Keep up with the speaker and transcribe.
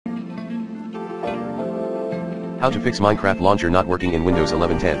How to fix Minecraft launcher not working in Windows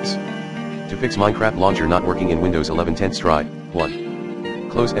 11 10s. To fix Minecraft launcher not working in Windows 11 10s, try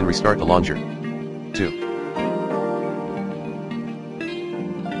 1. Close and restart the launcher. 2.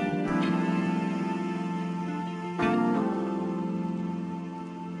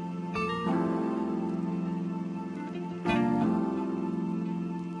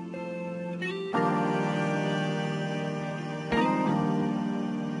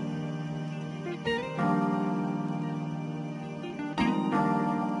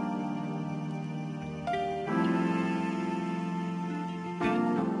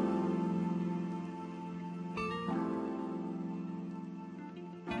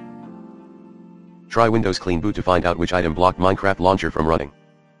 Try Windows Clean Boot to find out which item blocked Minecraft launcher from running.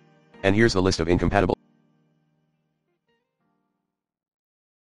 And here's the list of incompatible.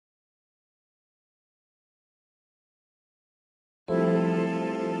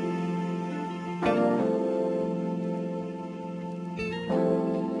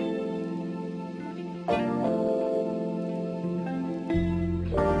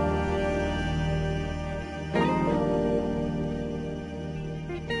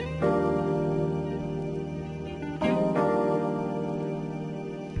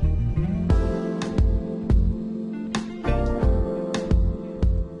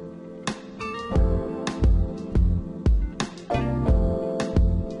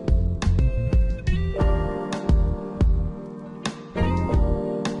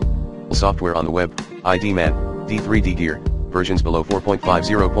 Software on the web, ID Man, D3D Gear, versions below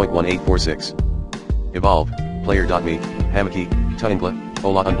 4.50.1846. Evolve, Player.me, Hamaki, Tuingla,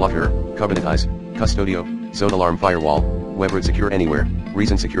 Ola Unblocker, Covenant Eyes, Custodio, Zone Alarm Firewall, WebRoot Secure Anywhere,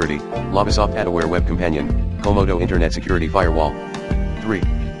 Reason Security, Lavasoft AdAware Web Companion, Komodo Internet Security Firewall. 3.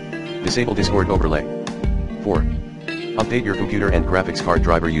 Disable Discord Overlay. 4. Update your computer and graphics card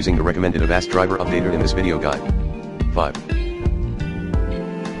driver using the recommended Avast driver updater in this video guide. 5.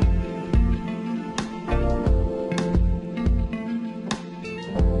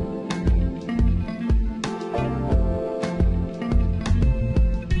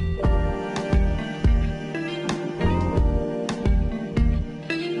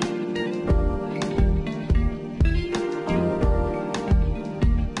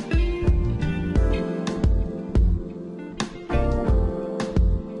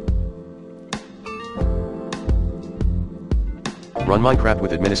 Run Minecraft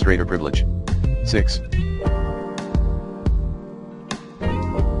with administrator privilege. 6.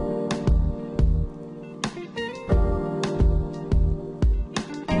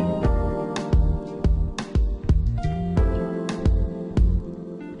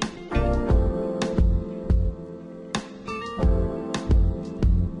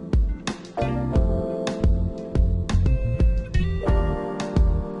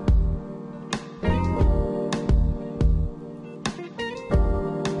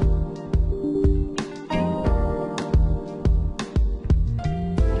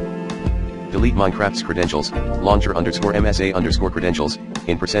 Delete Minecraft's credentials, launcher_MSA_credentials,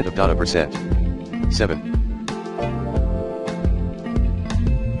 in % of data %. 7.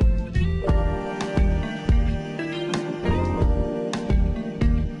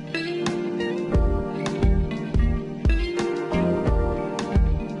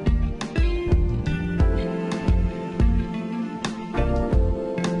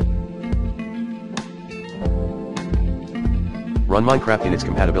 Run Minecraft in its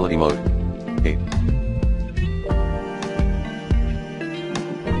compatibility mode. 8.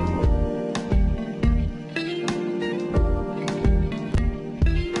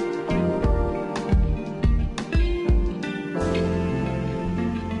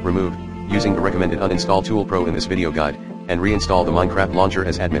 Remove, using the recommended Uninstall Tool Pro in this video guide, and reinstall the Minecraft launcher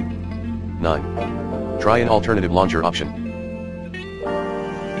as admin. 9. Try an alternative launcher option.